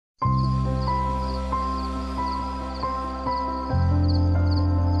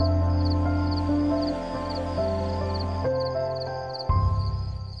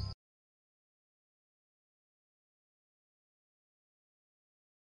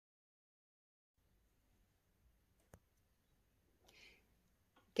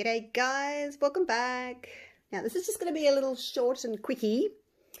G'day guys, welcome back. Now this is just going to be a little short and quickie.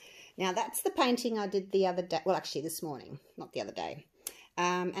 Now that's the painting I did the other day, well actually this morning, not the other day.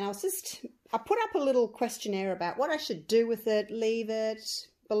 And I put up a little questionnaire about what I should do with it, leave it,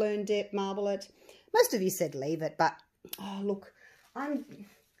 balloon dip, marble it. Most of you said leave it, but oh look, I've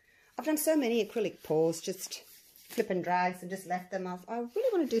done so many acrylic pours, just flip and drags and just left them off. I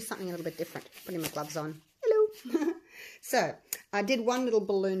really want to do something a little bit different. Putting my gloves on. Hello. So I did one little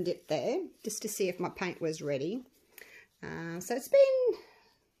balloon dip there just to see if my paint was ready. So it's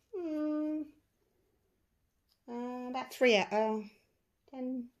been about 3 hours,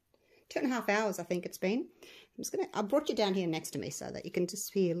 2.5 hours I think it's been. I brought you down here next to me so that you can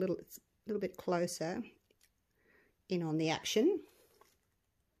just see a little bit closer in on the action.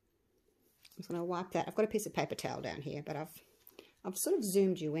 I'm just going to wipe that. I've got a piece of paper towel down here, but I've sort of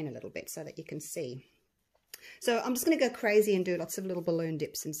zoomed you in a little bit so that you can see. So I'm just going to go crazy and do lots of little balloon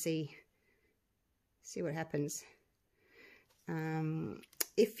dips and see what happens.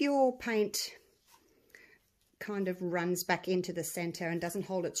 If your paint kind of runs back into the center and doesn't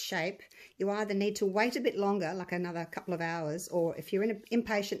hold its shape, you either need to wait a bit longer, like another couple of hours, or if you're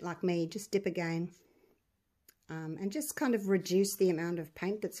impatient like me, just dip again and just kind of reduce the amount of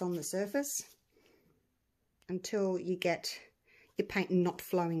paint that's on the surface until you get your paint not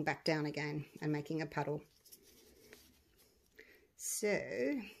flowing back down again and making a puddle. So,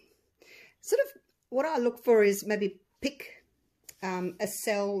 sort of what I look for is maybe pick a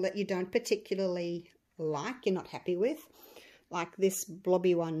cell that you don't particularly like, you're not happy with, like this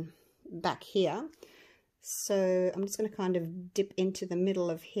blobby one back here. So I'm just going to kind of dip into the middle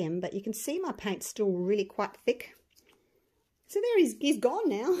of him, but you can see my paint's still really quite thick. So there he's gone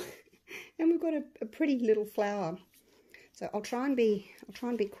now, and we've got a pretty little flower. So I'll try and be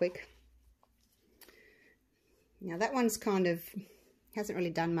quick. Now that one's kind of hasn't really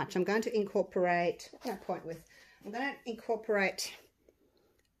done much. I'm going to incorporate, what can I point with? I'm going to incorporate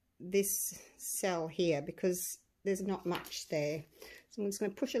this cell here because there's not much there. So I'm just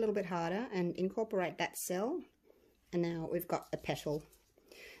going to push a little bit harder and incorporate that cell. And now we've got the petal.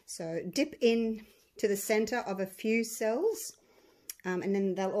 So dip in to the center of a few cells, and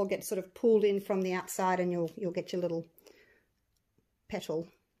then they'll all get sort of pulled in from the outside, and you'll get your little petal.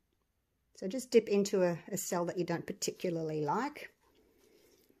 So just dip into a cell that you don't particularly like.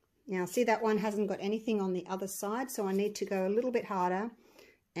 Now see, that one hasn't got anything on the other side, so I need to go a little bit harder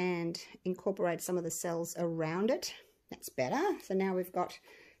and incorporate some of the cells around it. That's better. So now we've got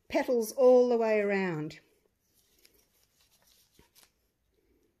petals all the way around.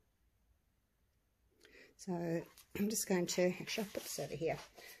 So I'm just going to, actually I'll put this over here,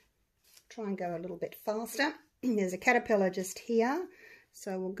 try and go a little bit faster. There's a caterpillar just here,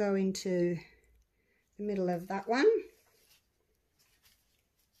 so we'll go into the middle of that one.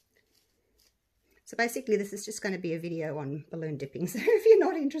 So basically this is just going to be a video on balloon dipping, so if you're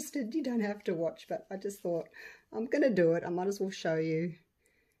not interested you don't have to watch, but I just thought I'm going to do it. I might as well show you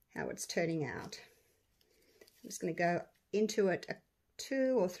how it's turning out. I'm just going to go into it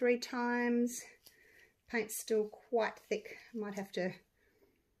 2 or 3 times. Paint's still quite thick. I might have to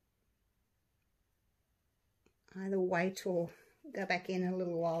either wait or go back in a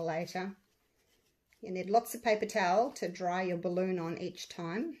little while later. You need lots of paper towel to dry your balloon on each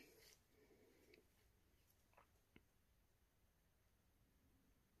time.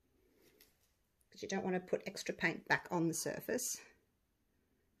 Because you don't want to put extra paint back on the surface.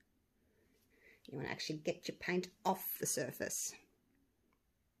 You want to actually get your paint off the surface.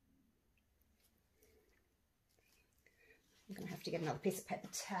 I'm going to have to get another piece of paper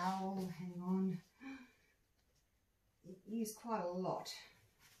towel. Hang on. You use quite a lot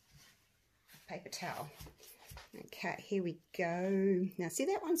of paper towel. Okay, here we go. Now see,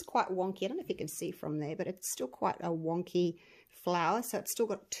 that one's quite wonky. I don't know if you can see from there, but it's still quite a wonky flower, so it's still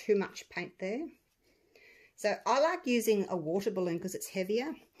got too much paint there. So I like using a water balloon because it's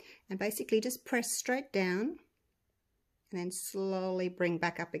heavier, and basically just press straight down and then slowly bring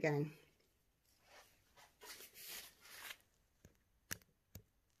back up again.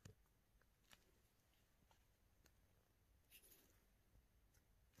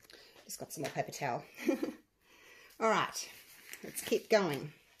 Just got some more paper towel. All right, let's keep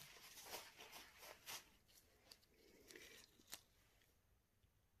going.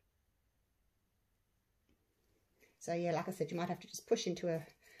 So yeah, like I said, you might have to just push into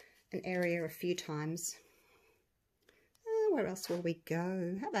an area a few times. Where else will we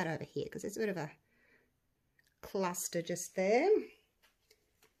go? How about over here? Because there's a bit of a cluster just there.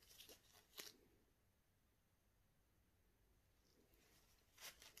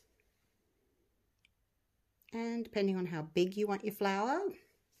 And depending on how big you want your flower,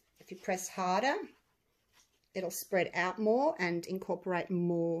 If you press harder, it'll spread out more and incorporate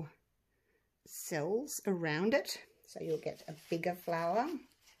more cells around it, so you'll get a bigger flower.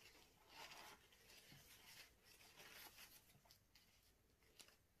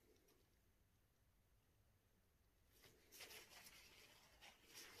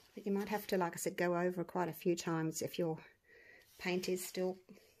 But you might have to, like I said, go over quite a few times if your paint is still,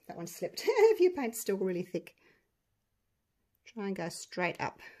 that one slipped, if your paint's still really thick. Try and go straight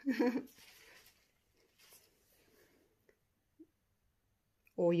up.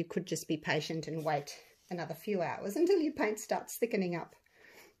 Or you could just be patient and wait another few hours until your paint starts thickening up.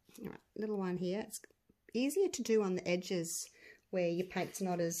 All right, little one here. It's easier to do on the edges where your paint's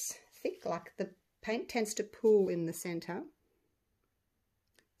not as thick, like the paint tends to pool in the center.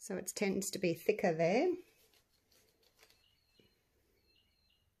 So it tends to be thicker there.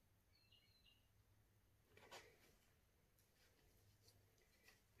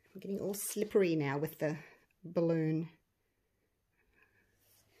 I'm getting all slippery now with the balloon.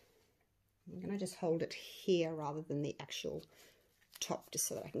 I'm going to just hold it here rather than the actual top, just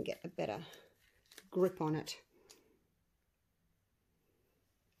so that I can get a better grip on it.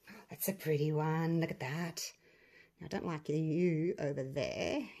 That's a pretty one. Look at that. I don't like you over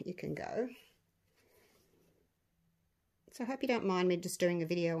there. You can go. So I hope you don't mind me just doing a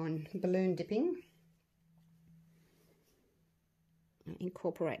video on balloon dipping. I'll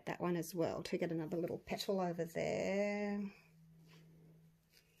incorporate that one as well to get another little petal over there.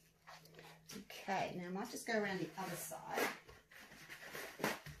 Okay, now I might just go around the other side.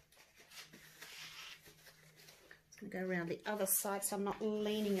 Just going to go around the other side so I'm not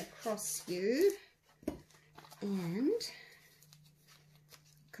leaning across you. And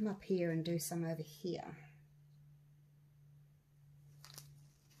come up here and do some over here.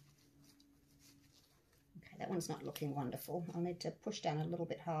 Okay, that one's not looking wonderful. I'll need to push down a little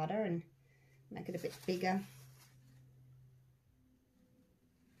bit harder and make it a bit bigger.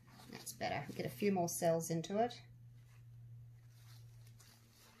 That's better. Get a few more cells into it.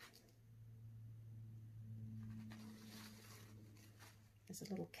 There's a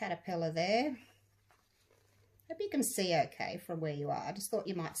little caterpillar there. Hope you can see okay from where you are. I just thought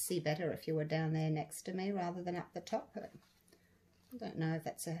you might see better if you were down there next to me rather than up the top. But I don't know if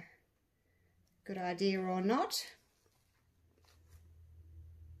that's a good idea or not.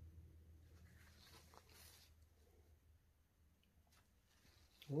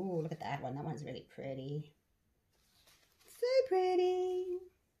 Ooh, look at that one. That one's really pretty. So pretty.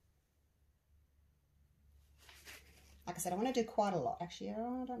 Like I said, I want to do quite a lot. Actually,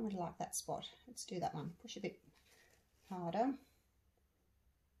 I don't really like that spot. Let's do that one. Push a bit harder.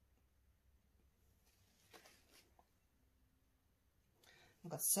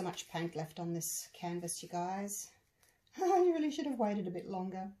 I've got so much paint left on this canvas, you guys. I really should have waited a bit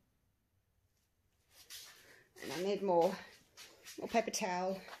longer. And I need more paper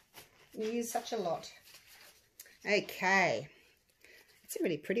towel. You use such a lot. Okay. It's a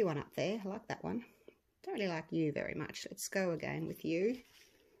really pretty one up there. I like that one. Don't really like you very much. Let's go again with you.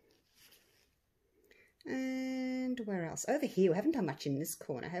 And where else? Over here. We haven't done much in this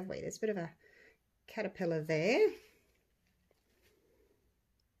corner, have we? There's a bit of a caterpillar there.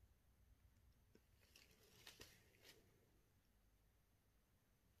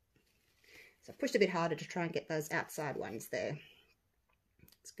 So I pushed a bit harder to try and get those outside ones there.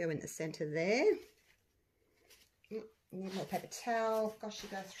 Let's go in the center there. Need more paper towel. Gosh, you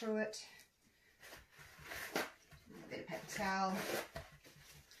go through it. A bit of paper towel.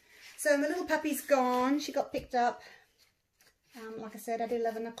 So my little puppy's gone. She got picked up, like I said, at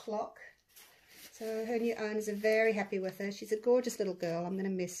 11 o'clock. So her new owners are very happy with her. She's a gorgeous little girl. I'm going to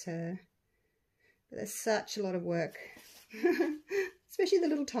miss her. But there's such a lot of work. Especially the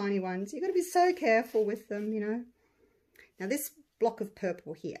little tiny ones. You've got to be so careful with them, you know. Now this block of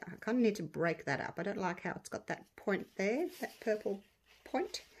purple here, I kind of need to break that up. I don't like how it's got that point there, that purple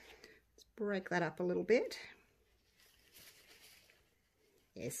point. Let's break that up a little bit.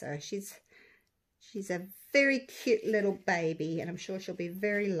 Yeah, so she's a very cute little baby, and I'm sure she'll be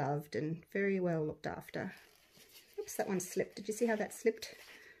very loved and very well looked after. Oops, that one slipped. Did you see how that slipped?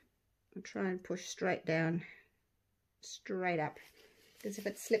 I'll try and push straight down, straight up, because if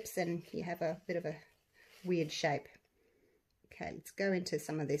it slips then you have a bit of a weird shape. Okay, let's go into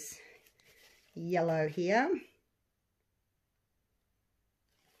some of this yellow here.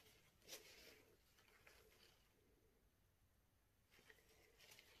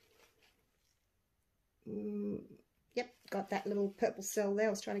 Yep, got that little purple cell there. I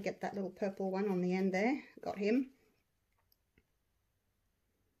was trying to get that little purple one on the end there. Got him.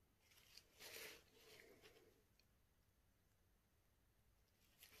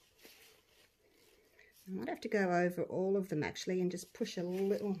 I might have to go over all of them actually and just push a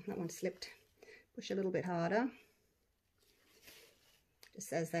little, that one slipped, push a little bit harder,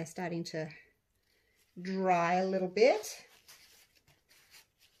 just as they're starting to dry a little bit.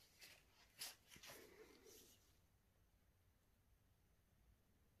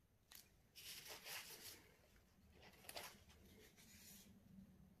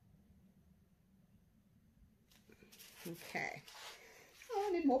 Okay. Oh,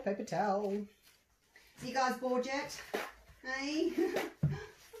 I need more paper towel. Are you guys bored yet? Hey? Sorry.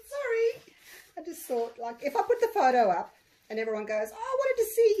 I just thought, like, if I put the photo up and everyone goes, oh, I wanted to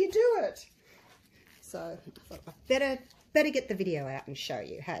see you do it. So I thought I better get the video out and show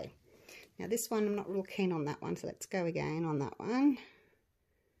you. Hey. Now this one, I'm not real keen on that one, so let's go again on that one.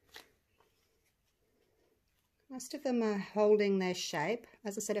 Most of them are holding their shape.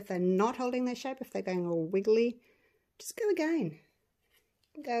 As I said, if they're not holding their shape, if they're going all wiggly, just go again.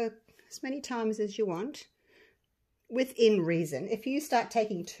 Go as many times as you want, within reason. If you start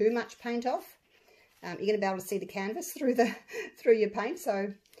taking too much paint off, you're going to be able to see the canvas through your paint.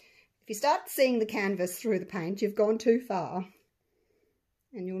 So if you start seeing the canvas through the paint, you've gone too far,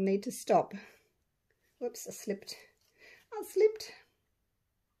 and you'll need to stop. Whoops! I slipped.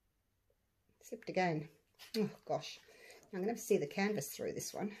 Slipped again. Oh gosh! I'm going to have to see the canvas through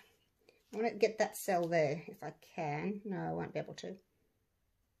this one. I want to get that cell there if I can. No, I won't be able to.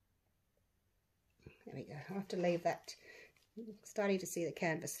 There we go. I'll have to leave that. Starting to see the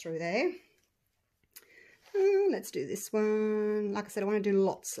canvas through there. Let's do this one. Like I said, I want to do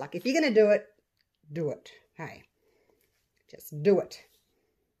lots. Like, if you're going to do it, do it. Hey, just do it.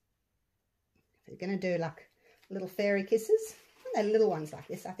 If you're going to do like little fairy kisses, they're little ones like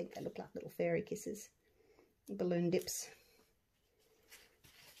this. I think they look like little fairy kisses. Balloon dips.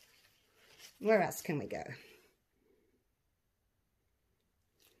 Where else can we go?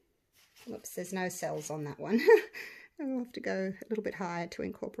 Whoops, there's no cells on that one. I'll have to go a little bit higher to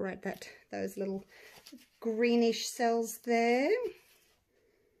incorporate those little greenish cells there.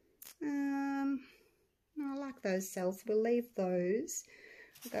 I like those cells. We'll leave those.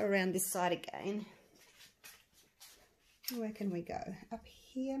 We'll go around this side again. Where can we go? Up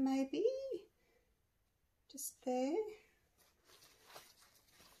here maybe? Just there.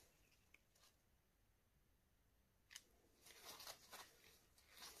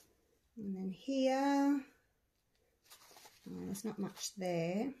 And then here, oh, there's not much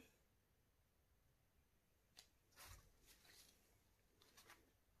there.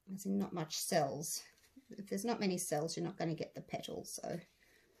 There's not much cells. If there's not many cells, you're not going to get the petals. So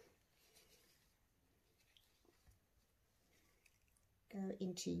go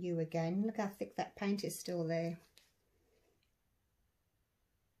into you again. Look how thick that paint is still there.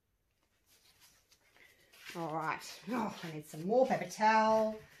 All right. Oh, I need some more paper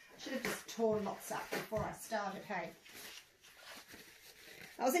towel. Should have just torn lots up before I started, hey.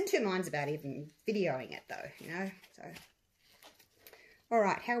 I was in two minds about even videoing it though, you know, so. All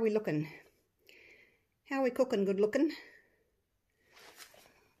right, how are we looking? How are we cooking? Good looking?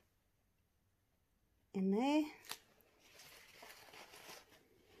 In there.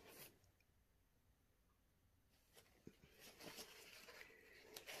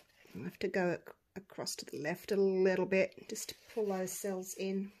 I have to go across to the left a little bit just to pull those cells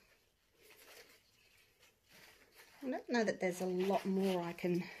in. I don't know that there's a lot more I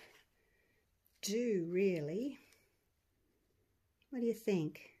can do, really. What do you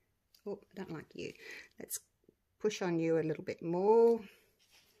think? Oh, I don't like you. Let's push on you a little bit more.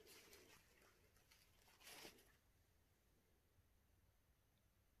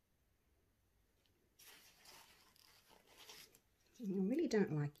 I really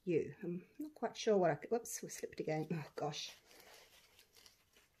don't like you. I'm not quite sure what I could... Whoops, we slipped again. Oh, gosh.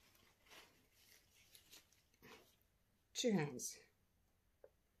 Two hands.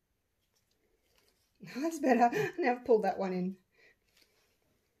 That's better. I never pulled that one in.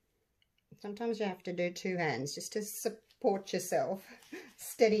 Sometimes you have to do two hands just to support yourself.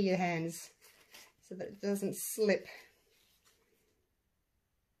 Steady your hands so that it doesn't slip.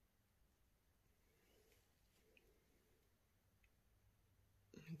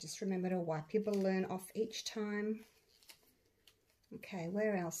 Just remember to wipe your balloon off each time. Okay,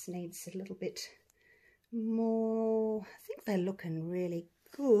 where else needs a little bit more? I think they're looking really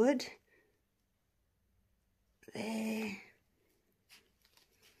good. There.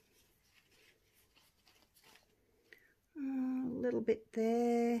 A little bit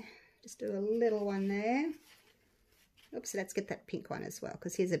there. Just do a little one there. Oops, let's get that pink one as well,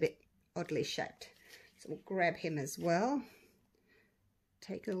 because he's a bit oddly shaped. So we'll grab him as well.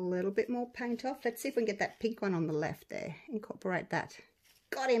 Take a little bit more paint off. Let's see if we can get that pink one on the left there. Incorporate that.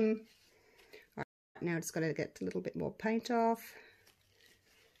 Got him. All right, Now it's got to get a little bit more paint off.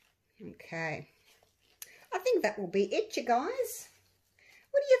 Okay. I think that will be it, you guys.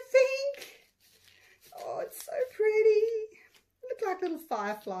 What do you think? Oh, it's so pretty. They look like little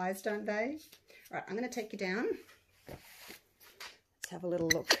fireflies, don't they? All right, I'm going to take you down. Let's have a little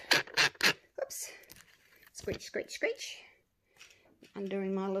look. Oops. Screech, screech, screech.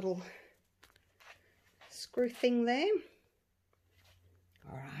 Undoing my little screw thing there.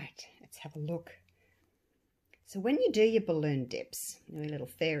 All right, let's have a look. So when you do your balloon dips, your little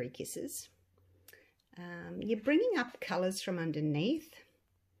fairy kisses, you're bringing up colours from underneath.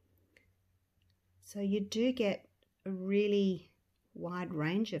 So you do get a really wide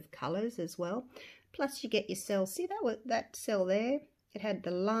range of colours as well. Plus you get your cells. See that cell there? It had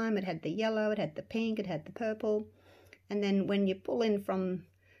the lime, it had the yellow, it had the pink, it had the purple. And then when you pull in from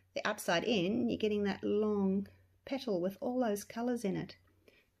the outside in, you're getting that long petal with all those colours in it.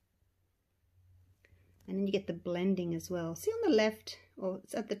 And then you get the blending as well. See on the left, or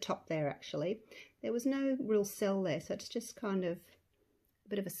it's at the top there actually, there was no real cell there, so it's just kind of a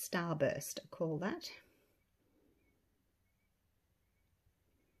bit of a starburst, I call that.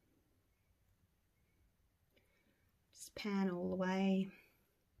 Just pan all the way.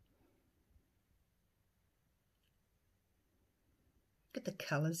 Look at the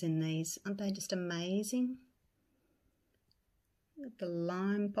colours in these, aren't they just amazing? Look at the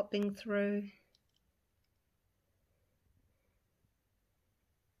lime popping through.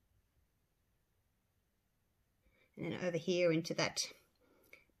 And then over here into that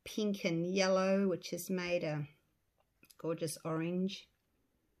pink and yellow, which has made a gorgeous orange.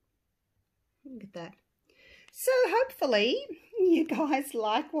 Look at that. So hopefully you guys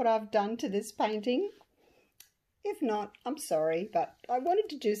like what I've done to this painting. If not, I'm sorry, but I wanted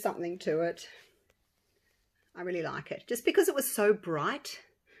to do something to it. I really like it. Just because it was so bright,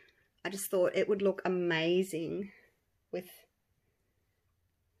 I just thought it would look amazing with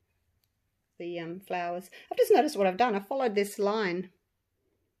the flowers. I've just noticed what I've done. I followed this line.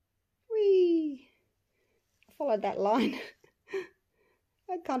 Whee! I followed that line.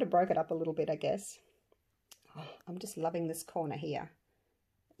 I kind of broke it up a little bit, I guess. Oh, I'm just loving this corner here.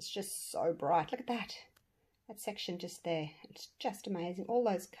 It's just so bright. Look at that. That section just there. It's just amazing. All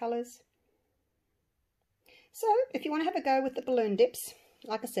those colours. So, if you want to have a go with the balloon dips,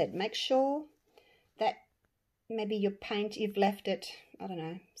 like I said, make sure that maybe your paint, you've left it, I don't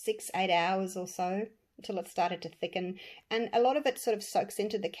know, 6-8 hours or so until it started to thicken. And a lot of it sort of soaks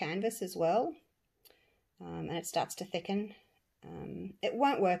into the canvas as well, and it starts to thicken. It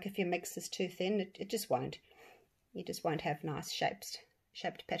won't work if your mix is too thin. It just won't. You just won't have nice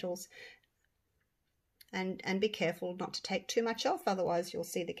shaped petals. And be careful not to take too much off, otherwise you'll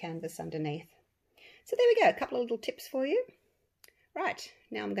see the canvas underneath. So there we go, a couple of little tips for you. Right,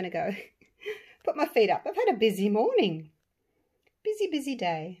 now I'm going to go put my feet up. I've had a busy morning. Busy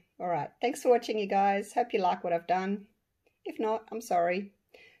day. All right, thanks for watching, you guys. Hope you like what I've done. If not, I'm sorry.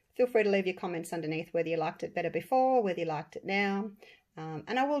 Feel free to leave your comments underneath whether you liked it better before, whether you liked it now.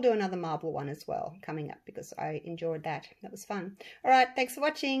 And I will do another marble one as well coming up because I enjoyed that. That was fun. All right, thanks for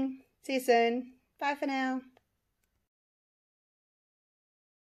watching. See you soon. Bye for now.